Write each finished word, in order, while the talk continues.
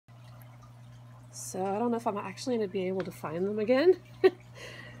So I don't know if I'm actually going to be able to find them again.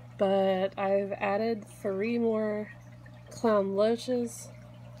 But I've added 3 more clown loaches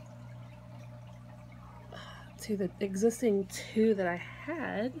to the existing 2 that I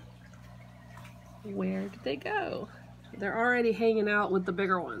had. Where did they go? They're already hanging out with the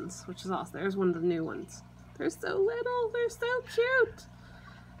bigger ones, which is awesome. There's one of the new ones. They're so little, they're so cute.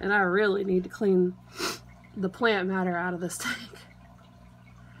 And I really need to clean the plant matter out of this tank.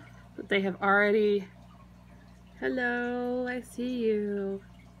 But they have already... Hello, I see you.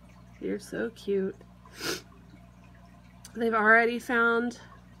 You're so cute. They've already found...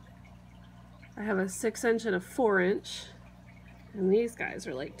 I have a 6-inch and a 4-inch. And these guys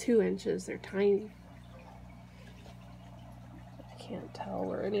are like 2 inches. They're tiny. I can't tell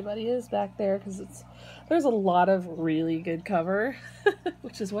where anybody is back there because there's a lot of really good cover,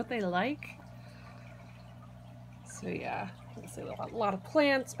 which is what they like. So yeah, there's a lot of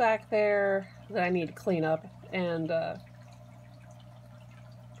plants back there that I need to clean up and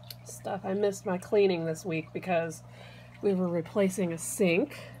stuff. I missed my cleaning this week because we were replacing a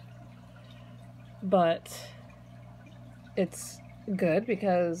sink, but it's good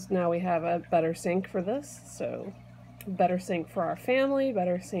because now we have a better sink for this. So better sink for our family,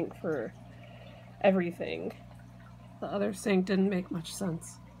 better sink for everything. The other sink didn't make much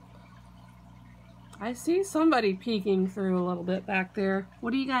sense. I see somebody peeking through a little bit back there.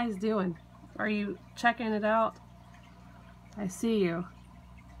 What are you guys doing? Are you checking it out? I see you.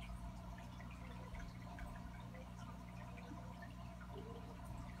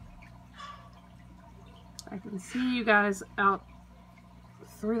 I can see you guys out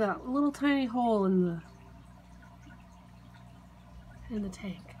through that little tiny hole in the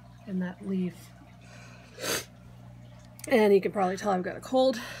tank, in that leaf. And you can probably tell I've got a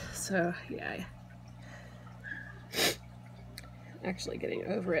cold, so yeah. Actually getting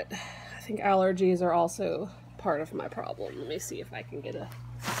over it. I think allergies are also part of my problem. Let me see if I can get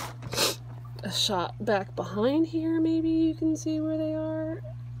a shot back behind here. Maybe you can see where they are.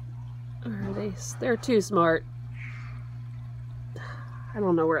 Or are they're too smart. I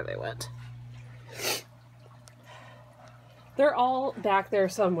don't know where they went. They're all back there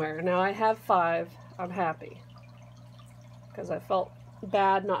somewhere. Now I have 5. I'm happy. Because I felt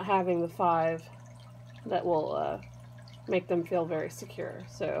bad not having the 5 that will make them feel very secure.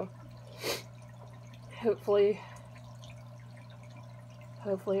 So hopefully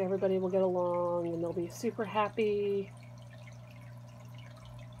everybody will get along and they'll be super happy.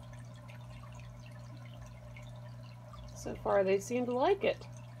 So far they seem to like it.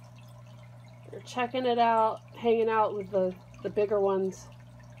 They're checking it out, hanging out with the bigger ones.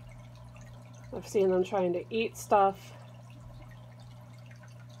 I've seen them trying to eat stuff.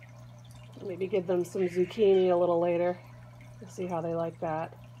 Maybe give them some zucchini a little later. We'll see how they like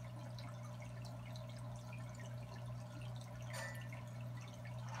that.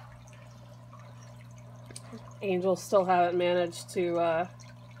 Angels still haven't managed to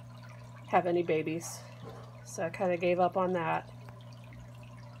have any babies. So I kind of gave up on that.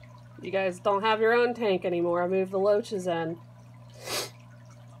 You guys don't have your own tank anymore. I moved the Loaches in.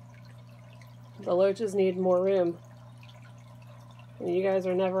 The Loaches need more room. And you guys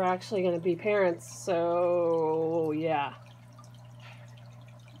are never actually going to be parents, so yeah.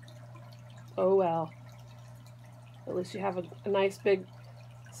 Oh well. At least you have a nice big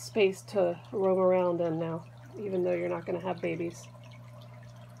space to roam around in now, even though you're not going to have babies.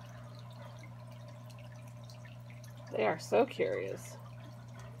 They are so curious.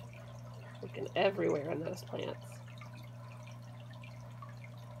 Looking everywhere in those plants.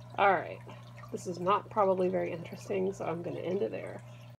 Alright. This is not probably very interesting, so I'm going to end it there.